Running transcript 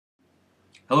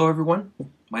Hello everyone,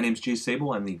 my name is Jay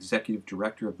Sable. I'm the Executive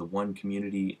Director of the One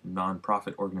Community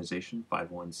Nonprofit Organization,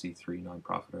 501c3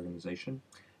 nonprofit organization,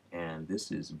 and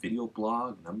this is video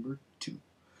blog number 2.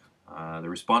 The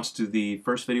response to the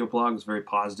first video blog was very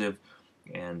positive,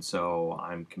 and so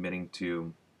I'm committing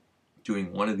to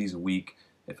doing one of these a week,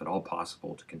 if at all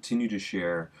possible, to continue to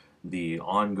share the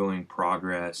ongoing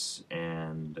progress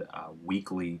and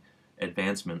weekly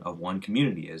advancement of One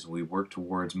Community as we work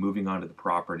towards moving onto the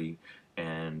property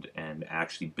and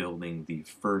actually building the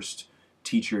first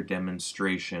teacher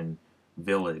demonstration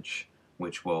village,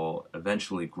 which will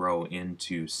eventually grow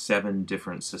into 7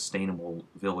 different sustainable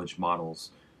village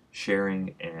models,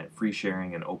 sharing and free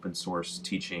sharing and open source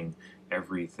teaching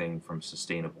everything from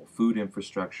sustainable food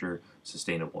infrastructure,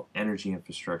 sustainable energy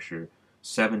infrastructure,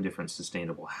 7 different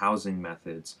sustainable housing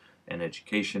methods, an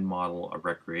education model, a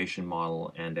recreation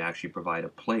model, and actually provide a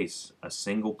place, a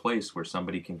single place where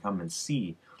somebody can come and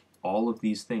see all of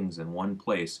these things in one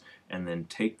place and then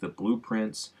take the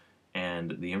blueprints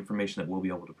and the information that we'll be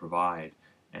able to provide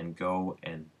and go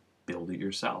and build it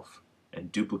yourself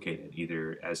and duplicate it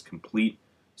either as complete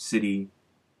city,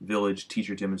 village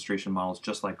teacher demonstration models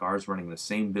just like ours, running the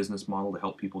same business model to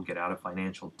help people get out of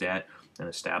financial debt and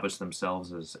establish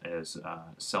themselves as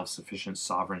self-sufficient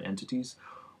sovereign entities,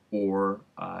 or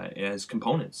as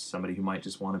components, somebody who might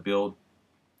just want to build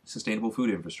sustainable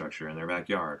food infrastructure in their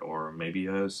backyard, or maybe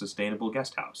a sustainable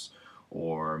guest house,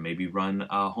 or maybe run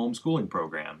a homeschooling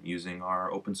program using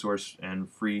our open source and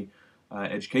free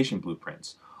education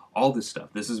blueprints. All this stuff,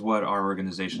 this is what our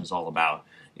organization is all about,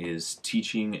 is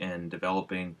teaching and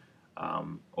developing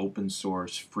open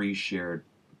source, free shared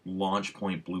launch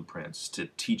point blueprints to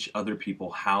teach other people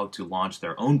how to launch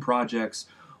their own projects,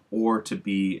 or to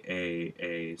be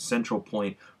a central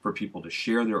point for people to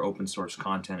share their open source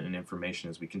content and information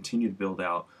as we continue to build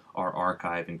out our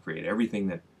archive and create everything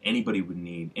that anybody would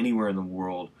need anywhere in the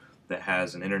world that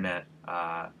has an internet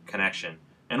connection,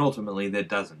 and ultimately that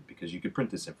doesn't, because you could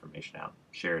print this information out,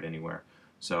 share it anywhere.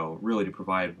 So really to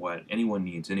provide what anyone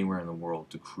needs anywhere in the world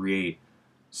to create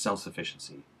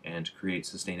self-sufficiency and to create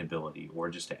sustainability, or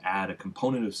just to add a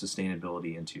component of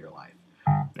sustainability into your life.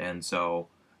 And so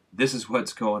this is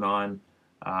what's going on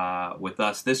with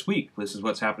us this week. This is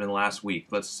what's happening last week.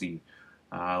 Let's see.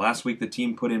 Last week the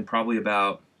team put in probably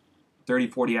about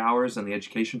 30-40 hours on the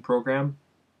education program.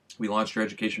 We launched our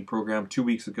education program 2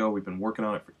 weeks ago. We've been working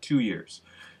on it for 2 years,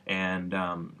 and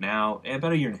now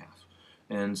about a year and a half.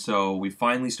 And so we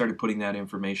finally started putting that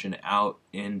information out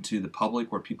into the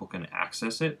public where people can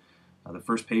access it. The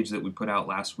first page that we put out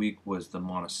last week was the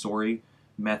Montessori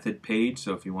method page.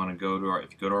 So if you want to go to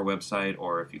if you go to our website,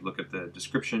 or if you look at the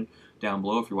description down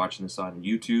below, if you're watching this on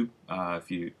YouTube, if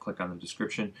you click on the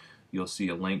description, you'll see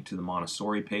a link to the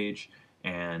Montessori page.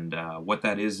 And what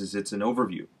that is it's an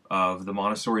overview of the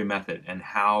Montessori method and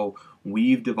how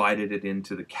we've divided it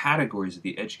into the categories of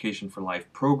the Education for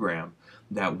Life program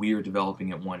that we are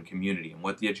developing at One Community. And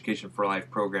what the Education for Life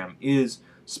program is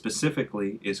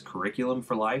specifically is curriculum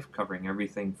for life, covering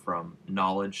everything from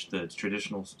knowledge, the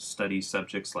traditional study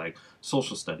subjects like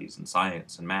social studies and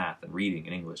science and math and reading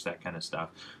and English, that kind of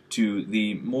stuff, to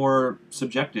the more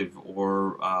subjective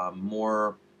or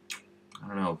more, I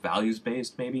don't know,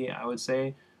 values-based, maybe I would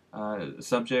say,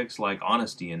 subjects like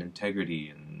honesty and integrity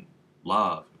and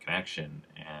love and connection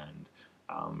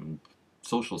and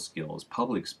social skills,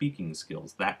 public speaking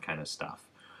skills, that kind of stuff.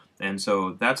 And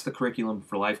so that's the curriculum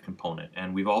for life component.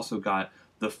 And we've also got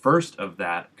the first of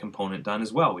that component done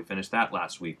as well. We finished that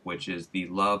last week, which is the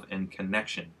love and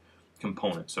connection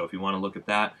component. So if you want to look at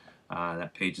that,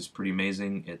 that page is pretty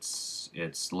amazing. It's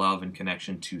love and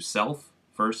connection to self.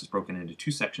 First, it's broken into 2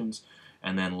 sections,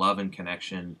 and then love and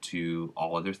connection to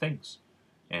all other things.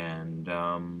 And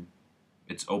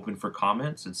it's open for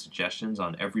comments and suggestions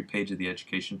on every page of the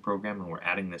education program, and we're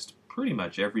adding this to pretty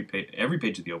much every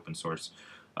page of the open source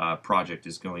project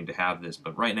is going to have this.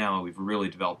 But right now we've really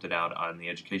developed it out on the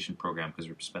education program because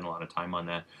we've spent a lot of time on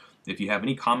that. If you have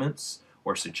any comments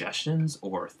or suggestions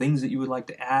or things that you would like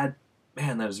to add,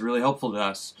 man, that is really helpful to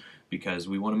us, because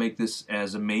we want to make this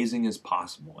as amazing as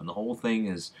possible. And the whole thing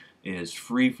is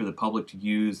free for the public to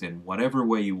use in whatever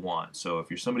way you want. So if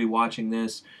you're somebody watching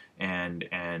this and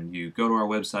you go to our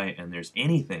website and there's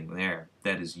anything there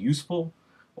that is useful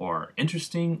or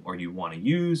interesting or you want to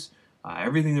use,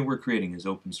 everything that we're creating is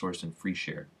open source and free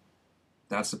shared.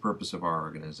 That's the purpose of our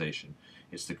organization.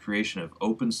 It's the creation of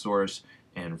open source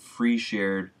and free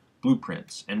shared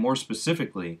blueprints, and more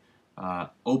specifically,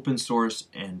 open source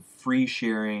and free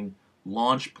sharing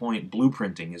launch point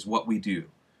blueprinting is what we do.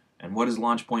 And what does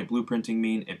launch point blueprinting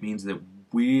mean? It means that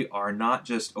we are not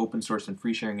just open source and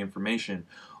free sharing information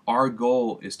Our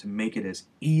goal is to make it as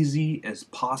easy as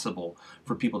possible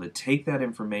for people to take that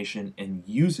information and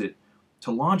use it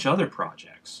to launch other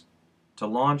projects, to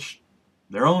launch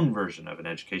their own version of an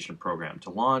education program, to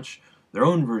launch their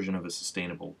own version of a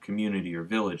sustainable community or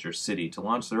village or city, to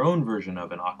launch their own version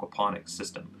of an aquaponics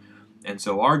system. And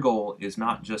so our goal is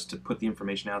not just to put the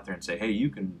information out there and say, hey, you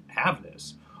can have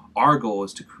this. Our goal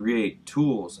is to create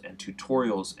tools and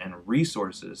tutorials and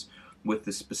resources with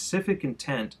the specific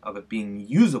intent of it being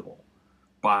usable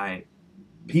by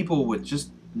people with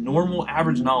just normal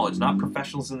average knowledge, not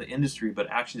professionals in the industry, but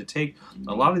actually to take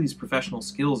a lot of these professional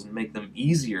skills and make them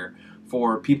easier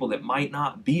for people that might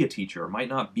not be a teacher, or might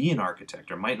not be an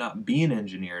architect, or might not be an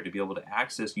engineer, to be able to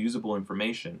access usable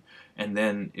information. And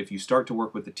then if you start to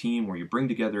work with a team, or you bring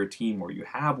together a team, or you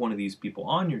have one of these people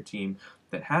on your team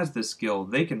that has this skill,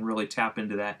 they can really tap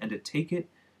into that and to take it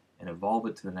and evolve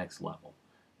it to the next level.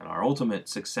 And our ultimate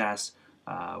success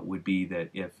would be that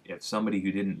if somebody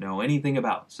who didn't know anything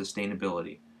about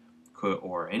sustainability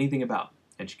or anything about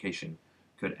education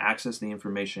could access the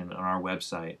information on our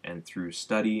website, and through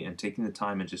study and taking the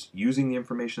time and just using the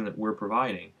information that we're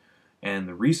providing and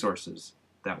the resources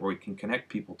that we can connect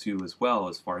people to as well,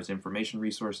 as far as information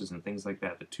resources and things like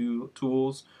that, the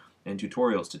tools and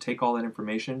tutorials to take all that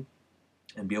information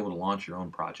and be able to launch your own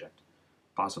project,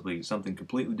 possibly something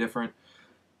completely different,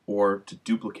 or to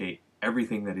duplicate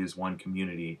everything that is one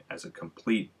community as a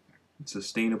complete,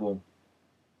 sustainable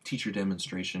teacher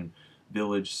demonstration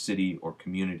village, city, or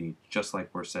community, just like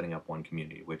we're setting up one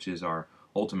community, which is our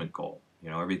ultimate goal. You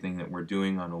know, everything that we're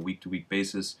doing on a week-to-week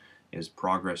basis is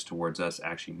progress towards us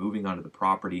actually moving onto the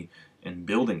property and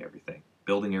building everything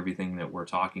that we're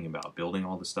talking about, building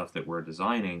all the stuff that we're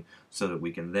designing, so that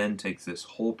we can then take this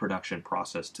whole production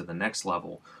process to the next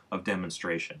level of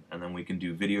demonstration. And then we can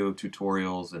do video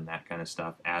tutorials and that kind of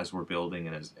stuff as we're building,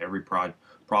 and as every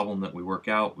problem that we work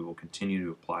out, we will continue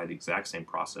to apply the exact same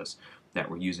process that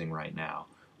we're using right now,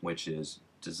 which is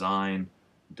design,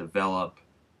 develop,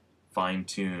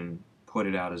 fine-tune, put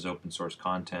it out as open source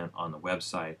content on the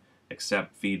website,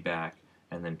 accept feedback,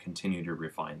 and then continue to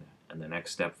refine that. And the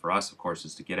next step for us, of course,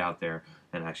 is to get out there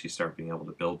and actually start being able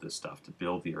to build this stuff, to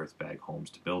build the earth bag homes,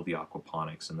 to build the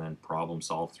aquaponics, and then problem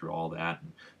solve through all that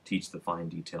and teach the fine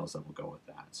details that will go with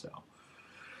that. So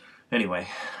anyway,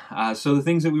 so the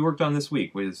things that we worked on this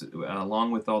week was,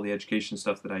 along with all the education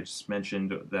stuff that I just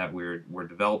mentioned that we're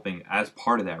developing as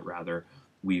part of that, rather,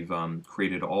 we've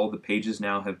created all the pages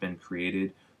now have been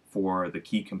created for the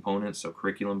key components, so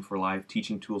curriculum for life,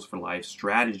 teaching tools for life,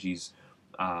 strategies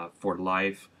for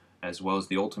life, as well as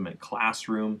the ultimate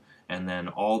classroom, and then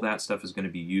all that stuff is going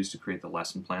to be used to create the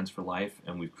lesson plans for life,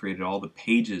 and we've created all the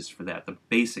pages for that, the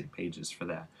basic pages for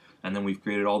that. And then we've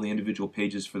created all the individual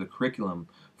pages for the curriculum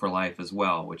for life as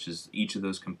well, which is each of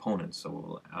those components.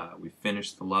 So we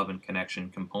finished the love and connection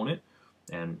component,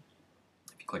 and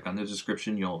if you click on the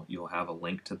description, you'll have a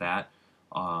link to that,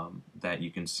 that you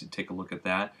can take a look at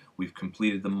that. We've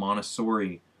completed the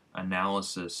Montessori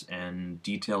analysis and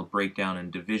detailed breakdown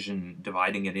and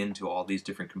dividing it into all these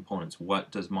different components.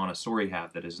 What does Montessori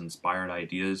have that has inspired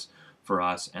ideas for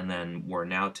us? And then we're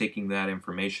now taking that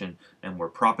information and we're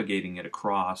propagating it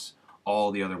across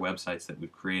all the other websites that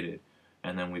we've created.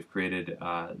 And then we've created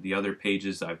the other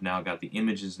pages. I've now got the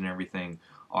images and everything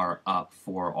are up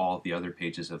for all the other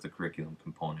pages of the curriculum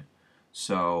component.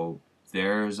 So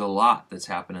there's a lot that's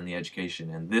happened in the education.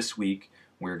 And this week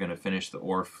we're going to finish the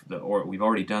ORF. We've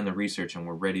already done the research and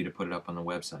we're ready to put it up on the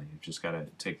website. You've just got to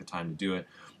take the time to do it,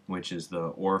 which is the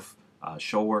ORF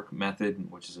show work method,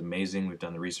 which is amazing. We've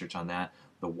done the research on that.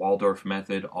 The Waldorf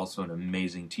method, also an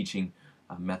amazing teaching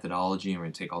methodology, and we're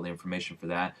going to take all the information for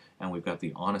that. And we've got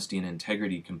the honesty and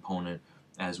integrity component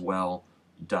as well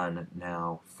done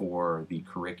now for the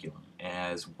curriculum,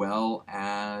 as well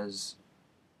as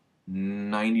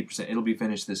 90%. It'll be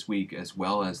finished this week, as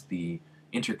well as the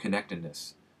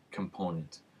interconnectedness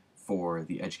component for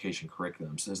the education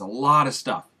curriculum. So there's a lot of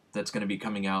stuff that's going to be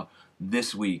coming out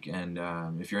this week, and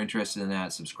if you're interested in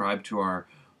that, subscribe to our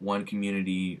One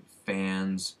Community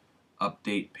Fans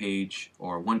update page,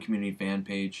 or One Community fan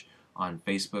page on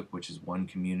Facebook, which is One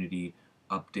Community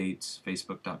Updates,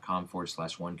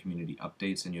 facebook.com/One Community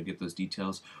Updates, and you'll get those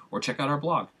details. Or check out our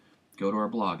blog. Go to our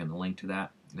blog, and the link to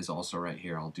that is also right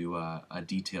here. I'll do a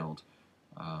detailed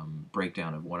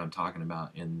breakdown of what I'm talking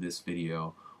about in this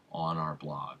video on our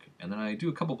blog. And then I do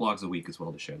a couple blogs a week as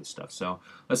well to share this stuff. So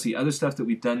let's see, other stuff that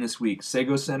we've done this week.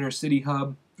 SEGO Center City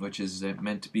Hub, which is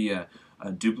meant to be a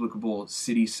duplicable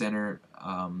city center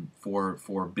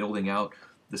for building out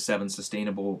the 7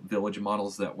 sustainable village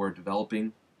models that we're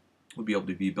developing. Will be able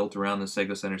to be built around the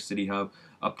SEGO Center City Hub.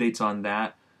 Updates on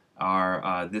that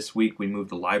This week we moved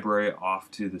the library off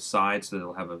to the side so that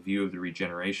it'll have a view of the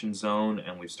regeneration zone,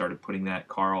 and we've started putting that,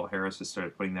 Carl Harris has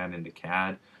started putting that into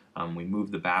CAD. We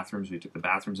moved the bathrooms, we took the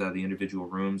bathrooms out of the individual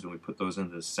rooms and we put those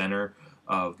into the center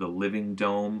of the living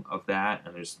dome of that,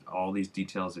 and there's all these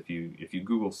details. If you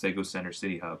Google SEGO Center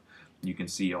City Hub, you can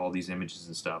see all these images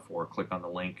and stuff, or click on the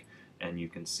link and you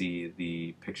can see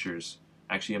the pictures.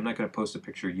 Actually, I'm not going to post a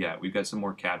picture yet. We've got some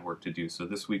more CAD work to do, so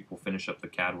this week we'll finish up the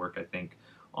CAD work, I think,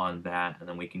 on that, and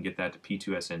then we can get that to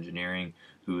P2S Engineering,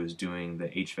 who is doing the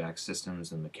HVAC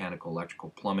systems and mechanical,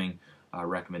 electrical, plumbing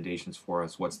recommendations for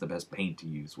us. What's the best paint to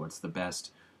use? What's the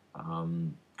best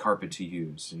carpet to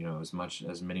use? You know,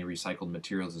 as many recycled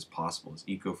materials as possible, as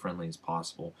eco-friendly as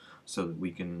possible, so that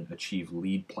we can achieve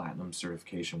LEED Platinum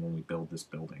certification when we build this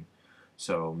building.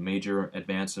 So major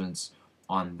advancements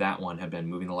on that one have been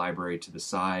moving the library to the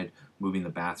side, moving the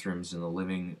bathrooms and the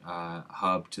living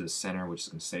hub to the center, which is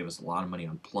going to save us a lot of money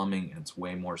on plumbing, and it's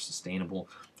way more sustainable,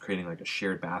 creating like a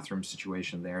shared bathroom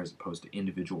situation there as opposed to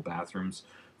individual bathrooms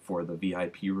for the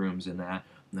VIP rooms in that.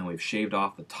 And then we've shaved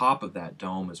off the top of that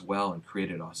dome as well and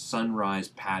created a sunrise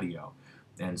patio.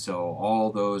 And so all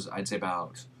those, I'd say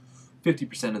about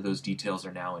 50% of those details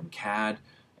are now in CAD.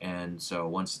 And so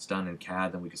once it's done in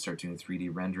CAD, then we can start doing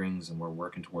 3D renderings, and we're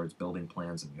working towards building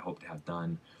plans that we hope to have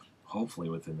done hopefully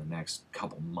within the next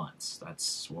couple months.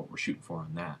 That's what we're shooting for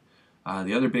on that.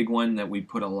 The other big one that we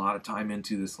put a lot of time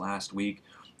into this last week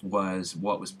was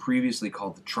what was previously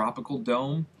called the Tropical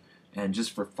Dome. And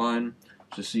just for fun,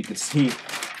 just so you can see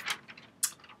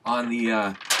on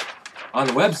the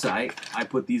website, I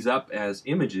put these up as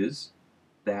images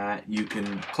that you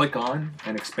can click on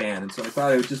and expand. And so I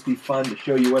thought it would just be fun to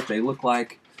show you what they look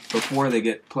like before they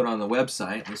get put on the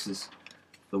website. This is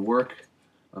the work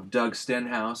of Doug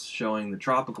Stenhouse showing the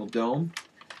Tropical Dome.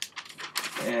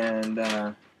 And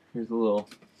here's a little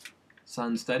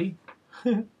sun study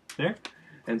there.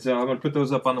 And so I'm going to put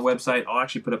those up on the website. I'll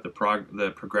actually put up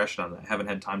the progression on that. I haven't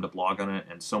had time to blog on it,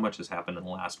 and so much has happened in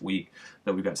the last week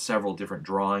that we've got several different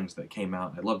drawings that came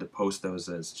out. I'd love to post those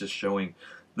as just showing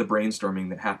the brainstorming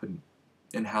that happened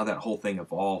and how that whole thing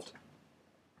evolved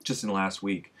just in the last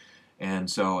week.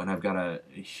 And I've got a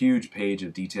huge page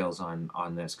of details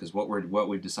on this, because what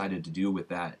we've decided to do with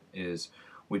that is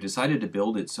we decided to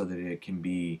build it so that it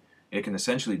can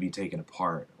essentially be taken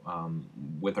apart,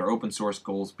 with our open source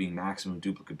goals being maximum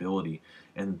duplicability,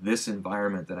 and this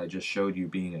environment that I just showed you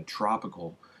being a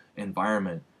tropical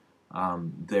environment.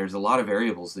 There's a lot of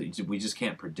variables that we just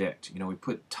can't predict. You know, we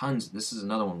put tons. This is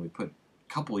another one. We put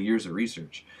a couple of years of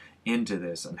research into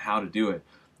this and how to do it.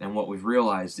 And what we've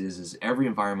realized is every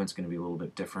environment's going to be a little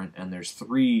bit different, and there's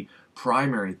three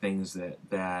primary things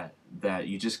that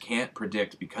you just can't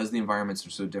predict because the environments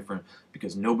are so different,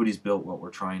 because nobody's built what we're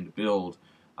trying to build.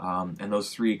 And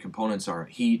those three components are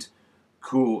heat,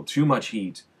 cool, too much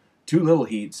heat, too little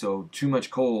heat, so too much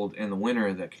cold in the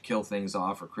winter that could kill things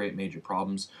off or create major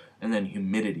problems, and then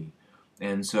humidity.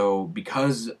 And so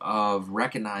because of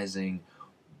recognizing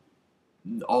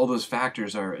all those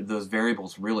factors, those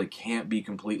variables really can't be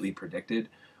completely predicted,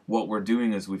 what we're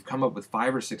doing is we've come up with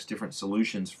 5 or 6 different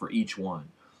solutions for each one.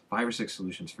 5 or 6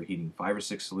 solutions for heating, 5 or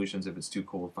 6 solutions if it's too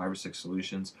cold, 5 or 6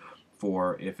 solutions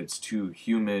for if it's too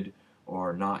humid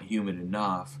or not humid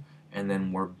enough. And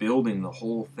then we're building the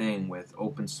whole thing with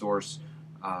open source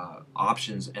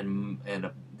options and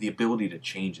the ability to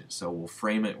change it. So we're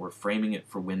framing it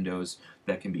for windows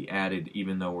that can be added,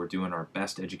 even though we're doing our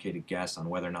best educated guess on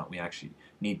whether or not we actually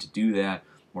need to do that.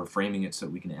 We're framing it so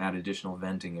that we can add additional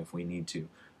venting if we need to.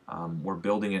 We're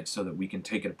building it so that we can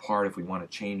take it apart if we want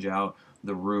to change out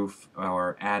the roof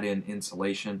or add in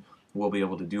insulation. We'll be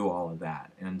able to do all of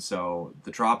that. And so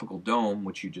the Tropical Dome,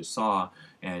 which you just saw,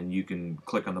 and you can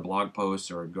click on the blog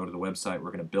post or go to the website,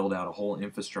 we're going to build out a whole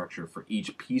infrastructure for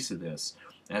each piece of this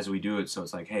as we do it. So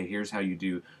it's like, hey, here's how you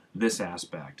do this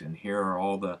aspect, and here are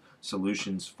all the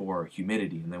solutions for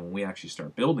humidity. And then when we actually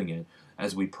start building it,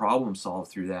 as we problem solve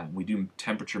through that, and we do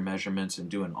temperature measurements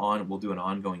and we'll do an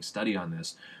ongoing study on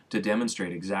this to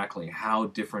demonstrate exactly how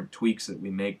different tweaks that we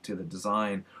make to the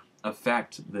design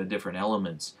affect the different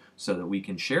elements, so that we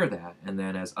can share that. And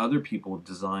then as other people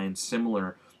design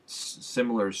similar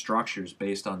structures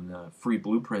based on the free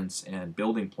blueprints and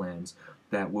building plans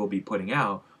that we'll be putting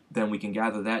out, then we can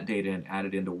gather that data and add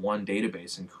it into one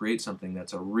database and create something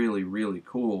that's a really, really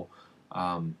cool,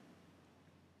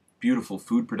 beautiful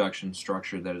food production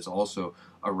structure that is also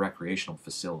a recreational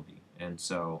facility. And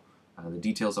so the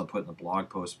details I'll put in the blog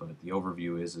post, but the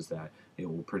overview is that it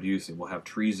will have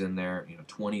trees in there,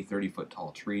 20, 30-foot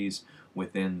tall trees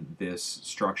within this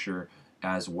structure,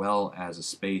 as well as a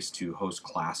space to host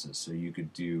classes. So you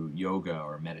could do yoga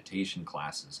or meditation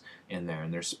classes in there,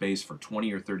 and there's space for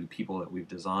 20 or 30 people that we've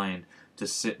designed to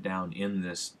sit down in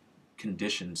this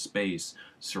conditioned space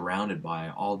surrounded by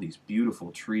all these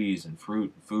beautiful trees and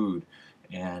fruit and food,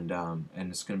 and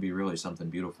it's going to be really something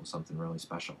beautiful, something really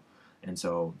special. And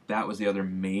so that was the other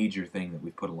major thing that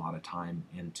we put a lot of time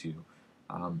into.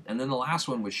 And then the last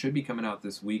one, which should be coming out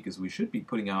this week, is we should be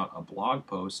putting out a blog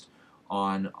post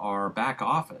on our back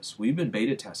office. We've been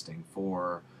beta testing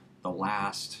for the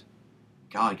last,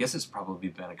 God, I guess it's probably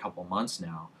been a couple months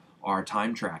now, our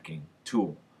time tracking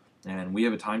tool. And we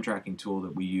have a time tracking tool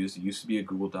that we use. It used to be a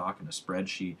Google Doc and a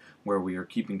spreadsheet where we are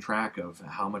keeping track of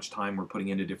how much time we're putting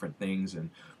into different things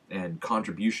and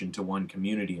contribution to one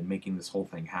community and making this whole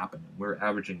thing happen. We're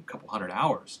averaging a couple hundred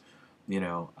hours.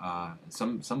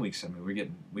 Some weeks, I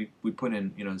mean, we put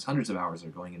in, there's hundreds of hours that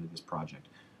are going into this project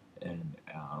and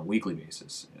on a weekly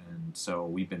basis. And so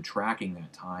we've been tracking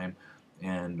that time,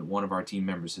 and one of our team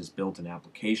members has built an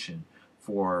application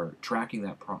for tracking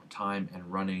that time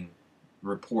and running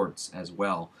reports as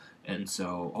well. And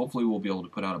so hopefully we'll be able to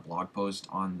put out a blog post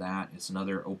on that. It's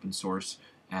another open source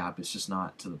app. It's just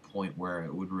not to the point where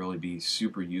it would really be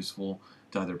super useful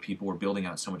to other people. We're building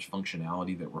out so much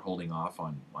functionality that we're holding off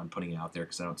on putting it out there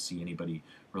because I don't see anybody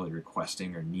really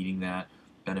requesting or needing that,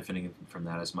 benefiting from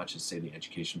that as much as, say, the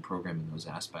education program in those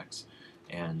aspects.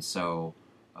 And so,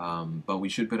 but we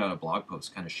should put out a blog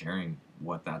post kind of sharing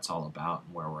what that's all about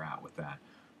and where we're at with that.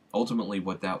 Ultimately,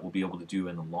 what that will be able to do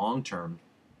in the long term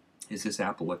is this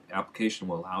application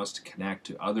will allow us to connect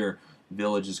to other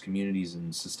villages, communities,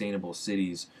 and sustainable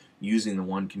cities using the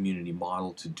one community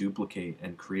model to duplicate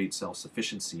and create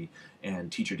self-sufficiency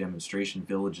and teacher demonstration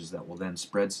villages that will then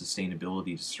spread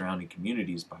sustainability to surrounding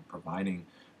communities by providing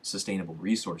sustainable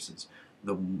resources.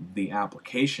 The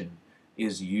application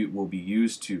will be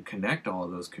used to connect all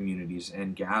of those communities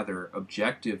and gather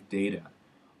objective data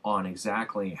on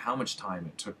exactly how much time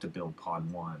it took to build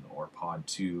Pod 1 or Pod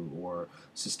 2 or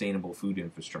sustainable food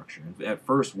infrastructure. And at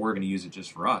first, we're going to use it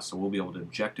just for us, so we'll be able to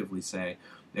objectively say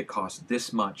it cost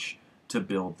this much to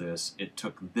build this. It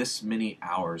took this many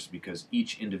hours because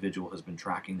each individual has been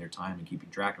tracking their time and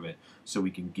keeping track of it, so we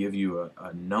can give you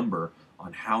a number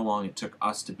on how long it took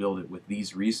us to build it with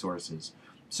these resources,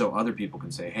 so other people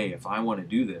can say, hey, if I want to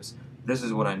do this, this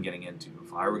is what I'm getting into.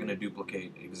 If I were going to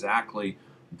duplicate exactly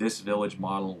this village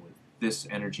model with this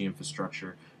energy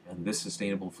infrastructure and this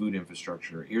sustainable food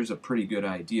infrastructure, here's a pretty good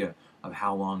idea of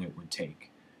how long it would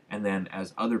take. And then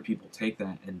as other people take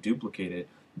that and duplicate it,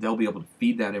 they'll be able to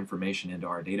feed that information into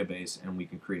our database, and we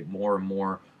can create more and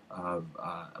more of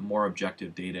more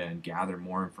objective data and gather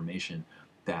more information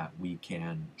that we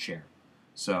can share.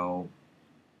 So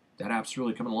that app's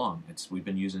really coming along. We've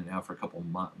been using it now for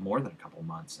more than a couple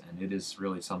months, and it is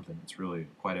really something. It's really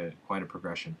quite a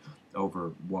progression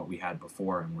over what we had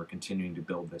before, and we're continuing to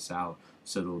build this out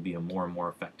so that it'll be a more and more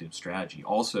effective strategy.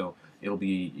 Also, it'll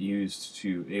be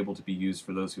able to be used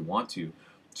for those who want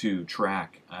to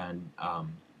track and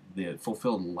the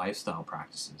fulfilled lifestyle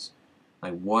practices.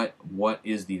 Like what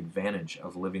is the advantage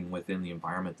of living within the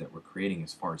environment that we're creating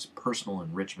as far as personal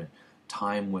enrichment,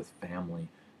 time with family,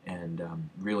 and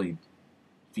really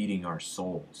feeding our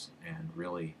souls and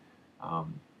really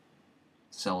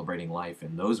celebrating life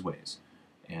in those ways.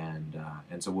 And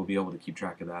so we'll be able to keep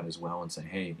track of that as well and say,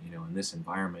 hey, in this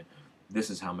environment, this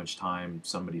is how much time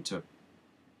somebody took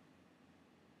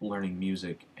learning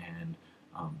music and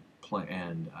play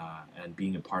and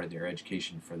being a part of their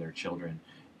education for their children,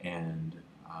 and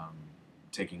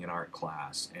taking an art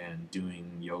class and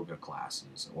doing yoga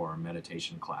classes or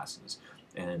meditation classes,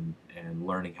 and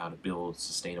learning how to build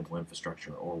sustainable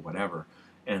infrastructure or whatever,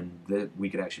 and that we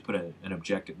could actually put an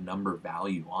objective number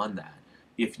value on that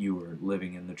if you were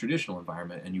living in the traditional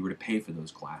environment and you were to pay for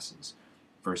those classes,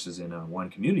 versus in a one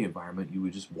community environment, you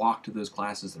would just walk to those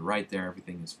classes. They're right there.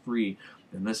 Everything is free.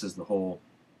 And this is the whole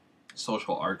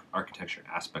social architecture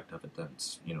aspect of it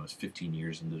that's, is 15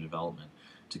 years into development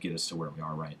to get us to where we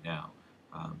are right now,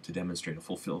 to demonstrate a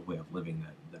fulfilled way of living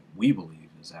that we believe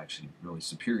is actually really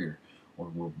superior, or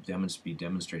will be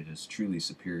demonstrated as truly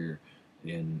superior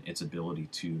in its ability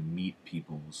to meet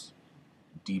people's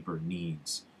deeper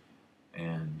needs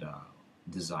and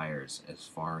desires as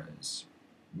far as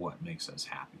what makes us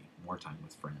happy. More time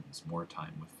with friends, more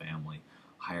time with family,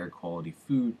 higher quality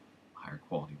food, higher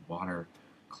quality water,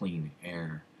 clean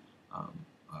air,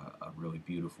 a really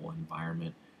beautiful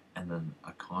environment, and then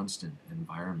a constant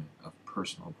environment of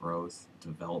personal growth,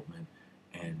 development,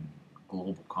 and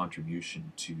global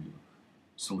contribution to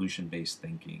solution-based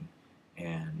thinking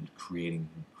and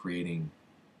creating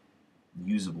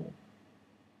usable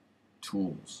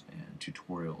tools and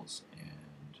tutorials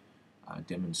and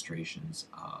demonstrations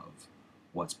of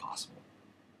what's possible.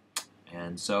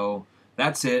 And so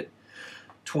that's it.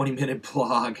 20-minute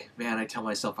blog. Man, I tell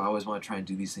myself I always want to try and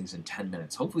do these things in 10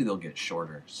 minutes. Hopefully they'll get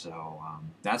shorter. So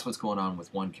that's what's going on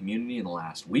with One Community in the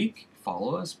last week.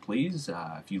 Follow us, please.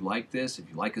 If you like this, if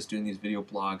you like us doing these video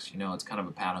blogs, you know, it's kind of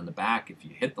a pat on the back. If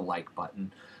you hit the like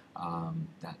button,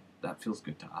 that feels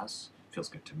good to us. Feels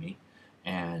good to me.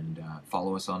 And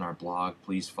follow us on our blog.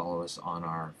 Please follow us on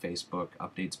our Facebook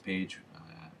updates page,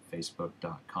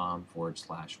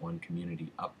 facebook.com/One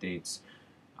Community Updates.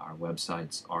 Our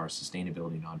websites are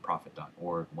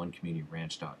sustainabilitynonprofit.org,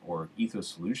 onecommunityranch.org,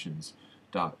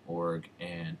 ethosolutions.org,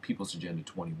 and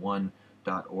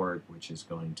peoplesagenda21.org, which is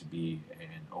going to be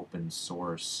an open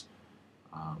source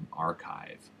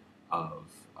archive of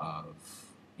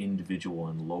individual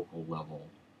and local level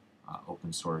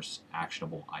open source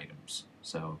actionable items.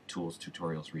 So tools,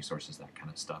 tutorials, resources, that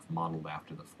kind of stuff, modeled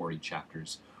after the 40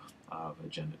 chapters of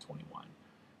Agenda 21.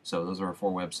 So those are our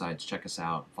 4 websites. Check us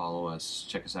out, follow us,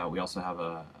 check us out. We also have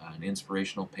an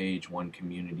inspirational page, One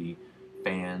Community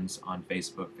Fans, on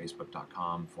Facebook,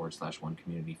 facebook.com/One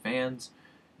Community Fans.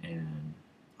 And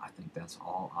I think that's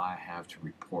all I have to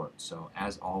report. So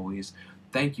as always,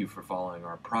 thank you for following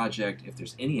our project. If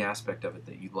there's any aspect of it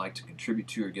that you'd like to contribute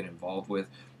to or get involved with,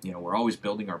 you know, we're always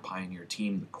building our pioneer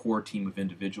team, the core team of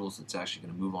individuals that's actually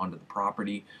going to move onto the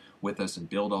property with us and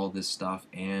build all this stuff.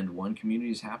 And One Community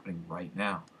is happening right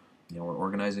now. You know, we're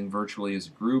organizing virtually as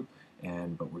a group,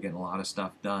 but we're getting a lot of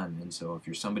stuff done. And so if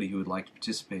you're somebody who would like to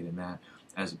participate in that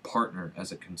as a partner,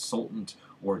 as a consultant,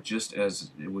 or just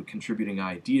as with contributing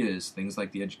ideas, things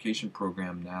like the education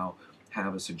program now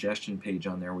have a suggestion page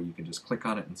on there where you can just click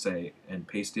on it and say, and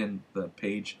paste in the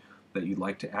page that you'd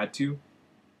like to add to,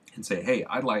 and say, hey,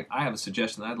 I have a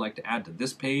suggestion that I'd like to add to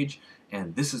this page,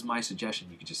 and this is my suggestion.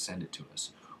 You can just send it to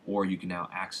us. Or you can now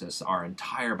access our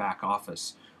entire back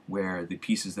office, where the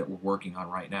pieces that we're working on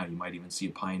right now, you might even see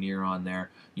a pioneer on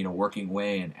there, you know, working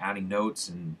away and adding notes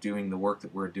and doing the work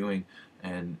that we're doing.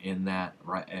 And in that,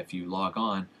 right, if you log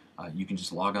on, you can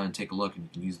just log on and take a look, and you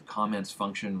can use the comments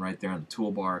function right there on the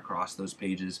toolbar across those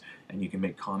pages, and you can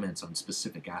make comments on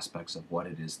specific aspects of what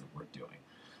it is that we're doing.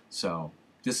 So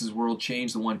this is World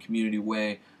Change the One Community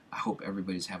way. I hope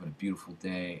everybody's having a beautiful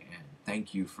day, and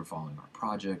thank you for following our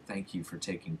project. Thank you for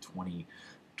taking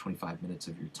 25 minutes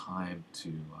of your time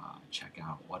to check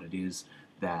out what it is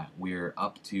that we're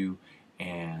up to,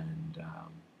 and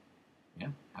yeah,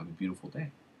 have a beautiful day.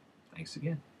 Thanks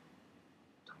again.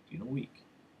 Talk to you in a week.